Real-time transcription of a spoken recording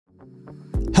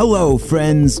Hello,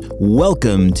 friends.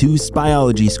 Welcome to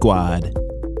Spyology Squad.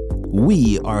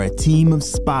 We are a team of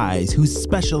spies who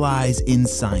specialize in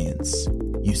science.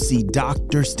 You see,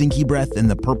 Dr. Stinky Breath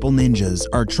and the Purple Ninjas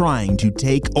are trying to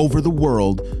take over the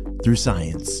world through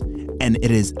science, and it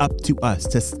is up to us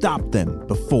to stop them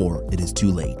before it is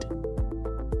too late.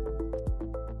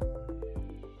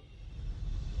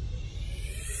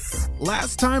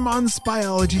 Last time on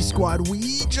Spyology Squad,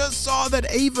 we just saw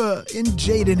that Ava and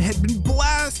Jaden had been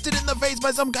blasted in the face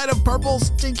by some kind of purple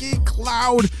stinky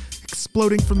cloud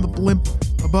exploding from the blimp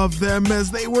above them as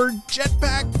they were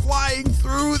jetpack flying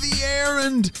through the air,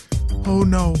 and oh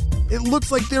no, it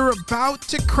looks like they're about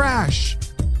to crash.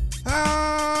 Ah!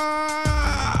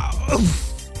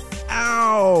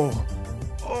 Ow!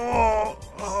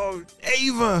 Oh,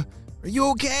 Ava, are you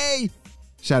okay?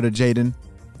 Shouted Jaden.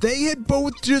 They had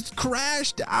both just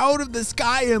crashed out of the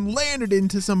sky and landed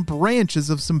into some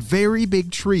branches of some very big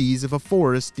trees of a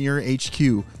forest near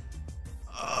HQ.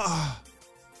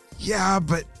 Yeah,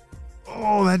 but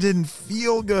that didn't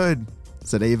feel good,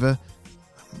 said Ava.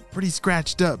 I'm pretty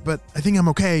scratched up, but I think I'm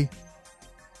okay.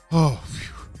 Oh,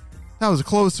 phew. That was a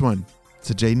close one,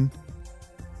 said Jaden.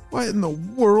 What in the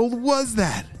world was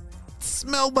that? It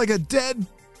smelled like a dead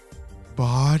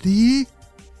body.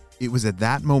 It was at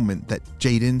that moment that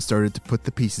Jaden started to put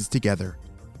the pieces together.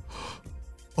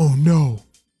 Oh no,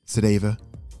 said Ava.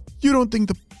 You don't think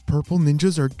the purple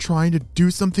ninjas are trying to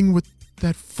do something with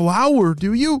that flower,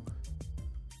 do you?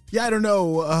 Yeah, I don't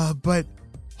know, but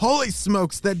holy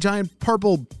smokes, that giant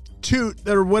purple toot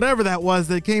or whatever that was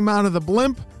that came out of the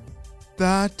blimp,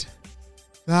 that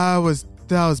was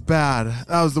bad.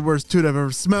 That was the worst toot I've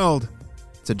ever smelled,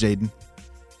 said Jaden.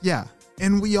 Yeah.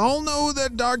 And we all know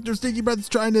that Dr. Stinky Breath's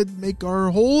trying to make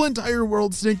our whole entire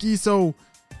world stinky, so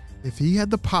if he had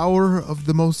the power of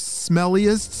the most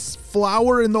smelliest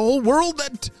flower in the whole world,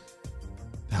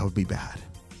 that would be bad,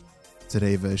 said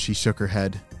Ava as she shook her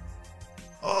head.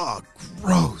 Oh,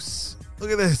 gross.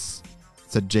 Look at this,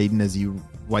 said Jaden as he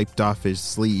wiped off his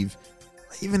sleeve.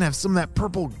 I even have some of that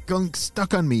purple gunk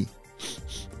stuck on me.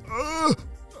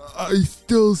 I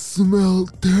still smell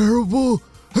terrible.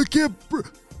 I can't...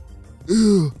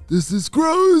 Ew, this is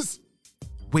gross.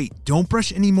 Wait, don't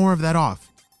brush any more of that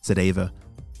off, said Ava.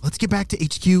 Let's get back to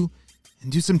HQ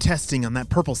and do some testing on that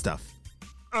purple stuff.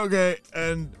 Okay,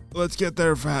 and let's get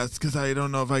there fast, because I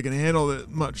don't know if I can handle it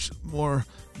much more.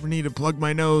 We need to plug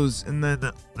my nose, and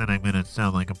then I'm going to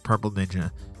sound like a purple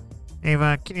ninja.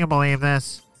 Ava, can you believe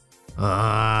this?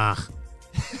 It's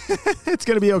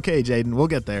going to be okay, Jaden. We'll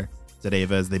get there, said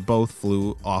Ava as they both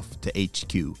flew off to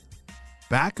HQ.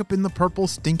 Back up in the purple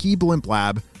stinky blimp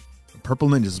lab, the purple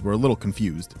ninjas were a little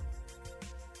confused.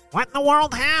 What in the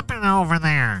world happened over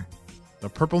there? The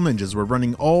purple ninjas were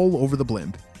running all over the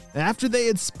blimp. After they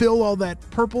had spilled all that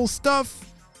purple stuff,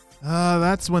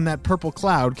 that's when that purple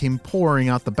cloud came pouring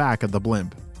out the back of the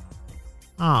blimp.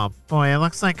 Oh boy, it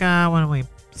looks like when we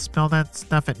spilled that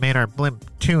stuff, it made our blimp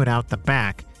toot out the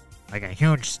back, like a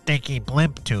huge stinky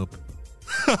blimp tube.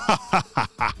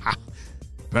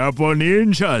 Purple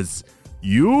ninjas!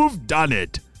 You've done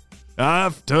it!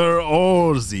 After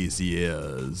all these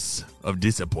years of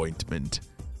disappointment,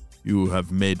 you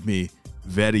have made me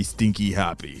very stinky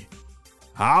happy.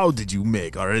 How did you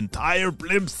make our entire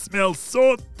blimp smell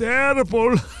so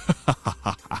terrible?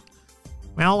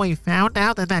 Well, we found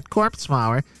out that corpse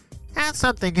flower has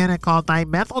something in it called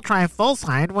dimethyl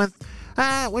trifoside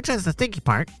which is the stinky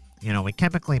part. You know, we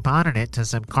chemically bonded it to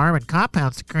some carbon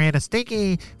compounds to create a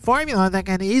stinky formula that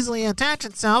can easily attach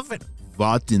itself and...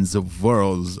 What in the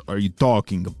world are you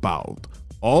talking about?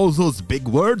 All those big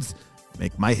words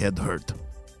make my head hurt.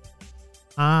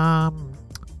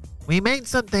 We made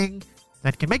something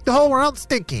that can make the whole world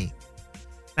stinky.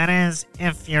 That is,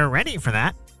 if you're ready for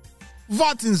that.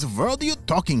 What in the world are you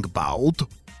talking about?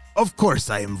 Of course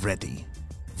I am ready.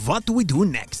 What do we do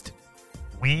next?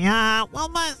 We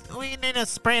need to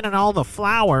spray it on all the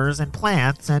flowers and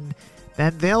plants, and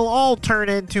then they'll all turn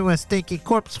into a stinky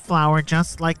corpse flower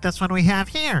just like this one we have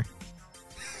here.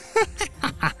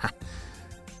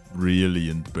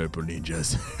 Brilliant, purple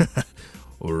ninjas.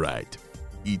 All right,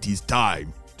 it is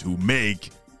time to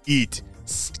make it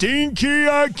stinky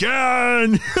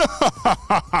again.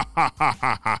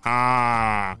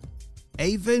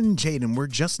 Ava and Jaden were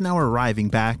just now arriving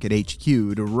back at HQ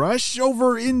to rush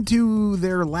over into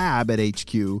their lab at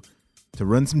HQ to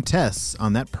run some tests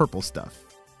on that purple stuff.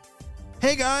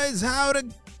 Hey guys, how'd it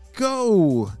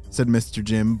go? Said Mr.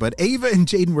 Jim, but Ava and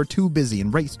Jaden were too busy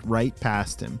and raced right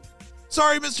past him.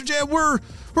 Sorry, Mr. Jim, we're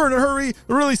in a hurry,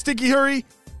 a really stinky hurry.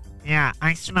 Yeah,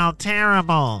 I smell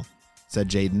terrible, said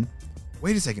Jaden.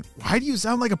 Wait a second, why do you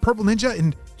sound like a purple ninja?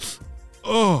 And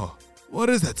Oh, what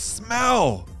is that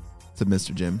smell? Said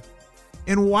Mr. Jim.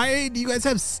 And why do you guys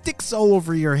have sticks all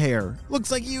over your hair?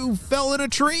 Looks like you fell in a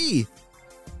tree.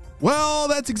 Well,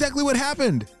 that's exactly what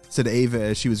happened, said Ava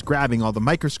as she was grabbing all the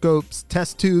microscopes,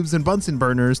 test tubes, and Bunsen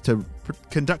burners to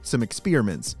conduct some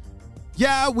experiments.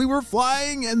 Yeah, we were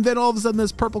flying, and then all of a sudden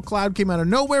this purple cloud came out of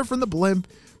nowhere from the blimp,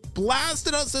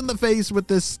 blasted us in the face with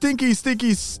this stinky,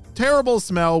 terrible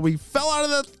smell. We fell out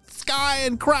of the sky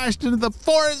and crashed into the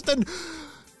forest, and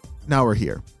now we're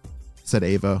here, said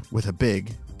Ava with a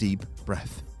big, deep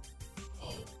breath.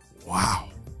 Oh, wow.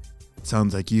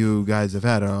 Sounds like you guys have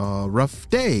had a rough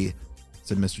day,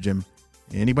 said Mr. Jim.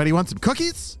 Anybody want some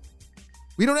cookies?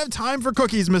 We don't have time for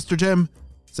cookies, Mr. Jim,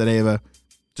 said Ava.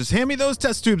 Just hand me those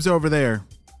test tubes over there.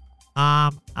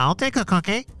 I'll take a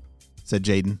cookie, said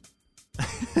Jaden.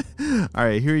 All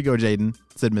right, here you go, Jaden,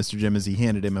 said Mr. Jim as he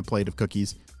handed him a plate of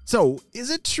cookies. So,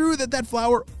 is it true that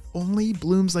flower only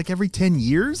blooms like every 10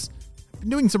 years? I've been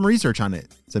doing some research on it,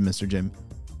 said Mr. Jim.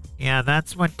 Yeah,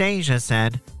 that's what Deja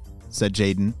said, said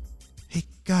Jaden. Hey,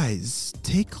 guys,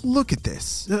 take a look at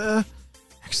this.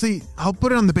 Actually, I'll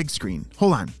put it on the big screen.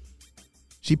 Hold on.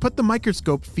 She put the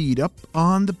microscope feed up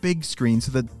on the big screen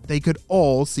so that they could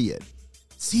all see it.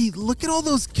 See, look at all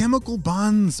those chemical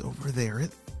bonds over there.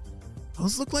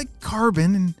 Those look like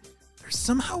carbon, and they're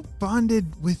somehow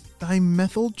bonded with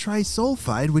dimethyl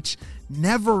trisulfide, which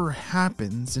never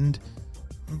happens. And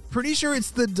I'm pretty sure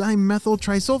it's the dimethyl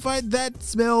trisulfide that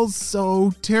smells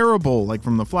so terrible, like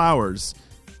from the flowers.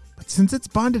 But since it's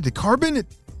bonded to carbon, it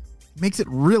makes it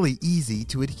really easy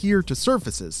to adhere to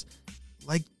surfaces,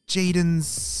 like Jaden's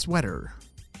sweater.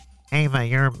 Ava,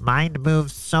 your mind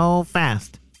moves so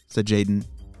fast, said Jaden.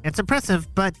 It's impressive,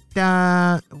 but,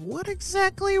 what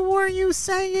exactly were you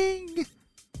saying?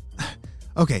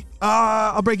 Okay,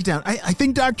 I'll break it down. I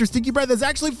think Dr. Stinky Breath has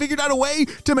actually figured out a way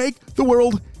to make the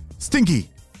world stinky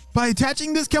by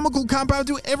attaching this chemical compound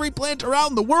to every plant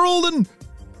around the world, and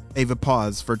Ava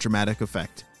paused for dramatic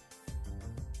effect.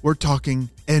 We're talking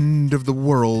end of the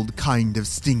world kind of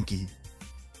stinky.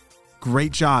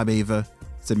 Great job, Ava,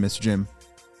 said Mr. Jim.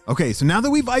 Okay, so now that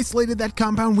we've isolated that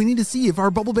compound, we need to see if our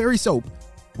bubbleberry soap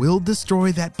will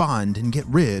destroy that bond and get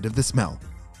rid of the smell.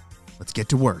 Let's get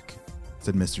to work,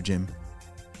 said Mr. Jim.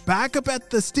 Back up at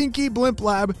the Stinky Blimp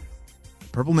Lab, the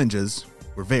Purple Ninjas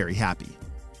were very happy.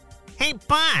 Hey,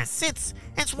 boss, it's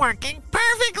working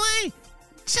perfectly.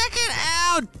 Check it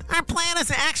out. Our plan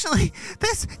is actually,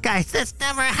 this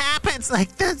never happens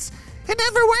like this. It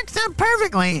never works out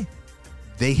perfectly.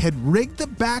 They had rigged the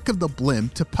back of the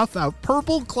blimp to puff out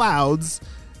purple clouds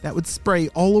that would spray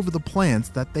all over the plants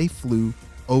that they flew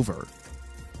over.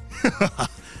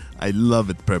 I love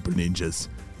it, Purple Ninjas.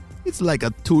 It's like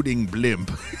a tooting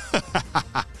blimp.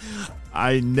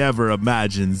 I never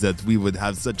imagined that we would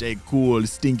have such a cool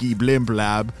Stinky Blimp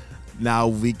Lab. Now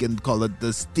we can call it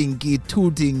the Stinky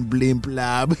Tooting Blimp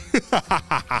Lab.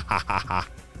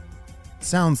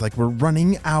 Sounds like we're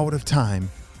running out of time.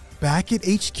 Back at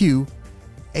HQ,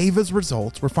 Ava's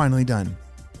results were finally done.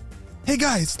 Hey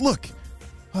guys, look.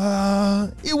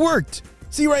 It worked.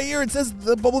 See right here, it says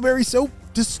the bubbleberry soap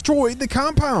destroyed the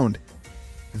compound.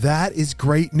 That is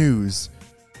great news,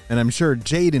 and I'm sure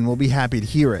Jaden will be happy to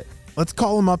hear it. Let's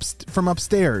call him up from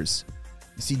upstairs.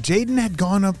 You see, Jaden had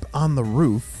gone up on the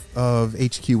roof of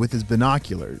HQ with his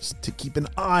binoculars to keep an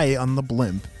eye on the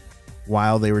blimp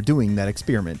while they were doing that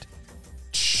experiment.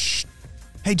 Shh.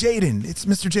 Hey, Jaden, it's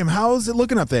Mr. Jim. How's it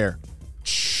looking up there?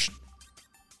 Shh.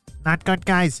 Not good,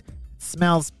 guys. It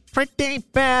smells pretty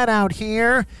bad out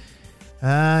here.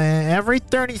 Every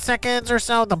 30 seconds or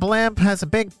so, the blimp has a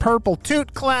big purple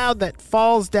toot cloud that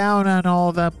falls down on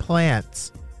all the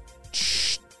plants.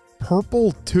 Shh.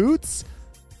 Purple toots?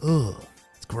 Ugh,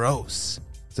 it's gross,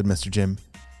 said Mr. Jim.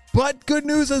 But good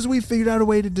news as we figured out a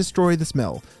way to destroy the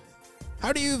smell.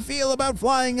 How do you feel about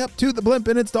flying up to the blimp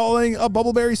and installing a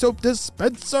bubbleberry soap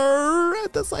dispenser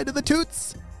at the site of the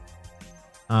toots?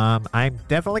 I'm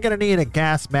definitely going to need a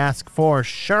gas mask for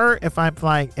sure if I'm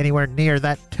flying anywhere near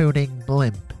that tooting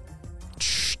blimp.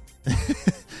 Shh.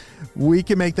 We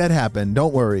can make that happen.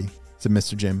 Don't worry, said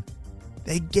Mr. Jim.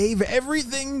 They gave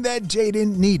everything that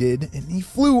Jaden needed, and he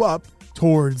flew up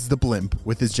towards the blimp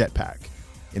with his jetpack.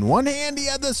 In one hand, he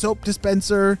had the soap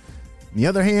dispenser. In the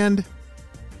other hand,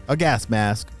 a gas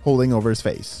mask holding over his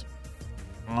face.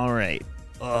 All right.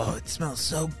 Oh, it smells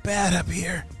so bad up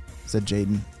here, said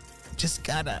Jaden. I just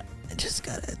gotta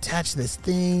attach this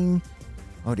thing.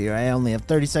 Oh dear, I only have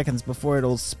 30 seconds before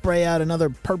it'll spray out another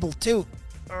purple toot.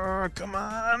 Oh, come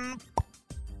on.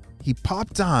 He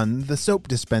popped on the soap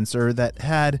dispenser that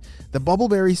had the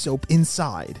bubbleberry soap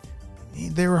inside.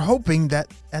 They were hoping that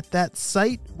at that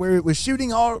site where it was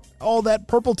shooting all that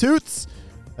purple toots,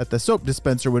 that the soap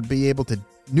dispenser would be able to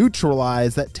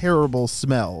neutralize that terrible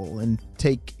smell and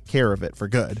take care of it for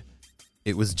good.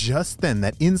 It was just then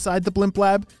that inside the blimp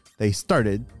lab, they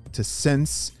started to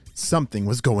sense something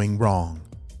was going wrong.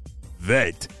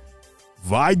 Wait,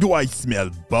 why do I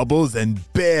smell bubbles and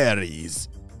berries?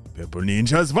 Purple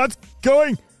ninjas, what's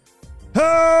going on?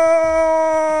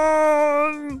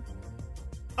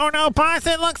 Oh no, boss,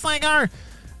 it looks like our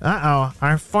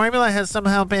formula has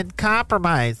somehow been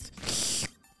compromised.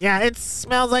 Yeah, it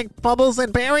smells like bubbles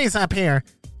and berries up here.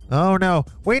 Oh no,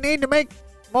 we need to make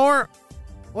more.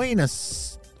 Where'd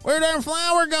our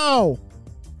flour go?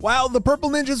 While the purple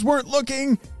ninjas weren't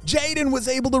looking, Jaden was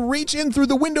able to reach in through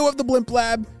the window of the blimp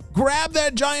lab, grab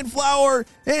that giant flower,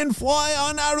 and fly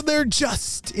on out of there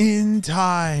just in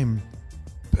time.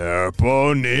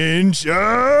 Purple ninjas!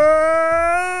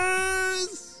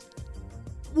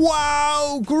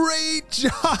 Wow, great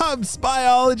job,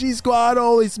 Spyology Squad.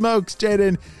 Holy smokes,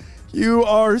 Jaden. You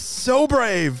are so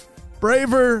brave.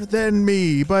 Braver than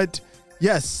me. But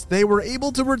yes, they were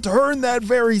able to return that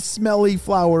very smelly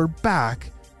flower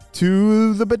back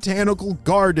to the botanical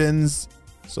gardens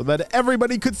so that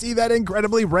everybody could see that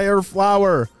incredibly rare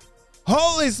flower.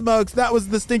 Holy smokes, that was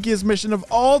the stinkiest mission of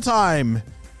all time.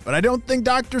 But I don't think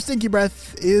Dr. Stinky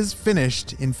Breath is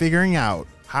finished in figuring out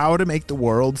how to make the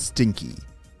world stinky.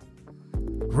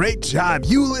 Great job.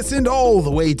 You listened all the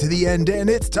way to the end, and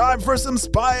it's time for some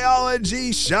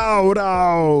Spyology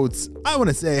shout-outs. I want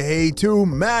to say hey to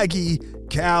Maggie,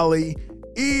 Callie,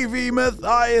 Evie,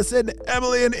 Matthias, and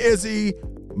Emily and Izzy,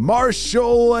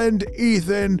 Marshall and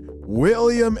Ethan,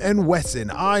 William and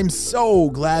Wesson. I'm so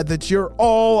glad that you're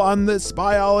all on the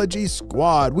Spyology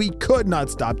Squad. We could not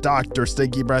stop Dr.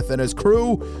 Stinky Breath and his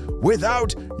crew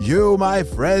without you, my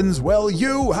friends. Well,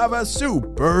 you have a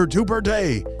super duper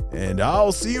day, and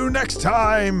I'll see you next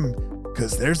time,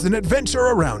 because there's an adventure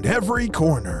around every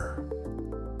corner.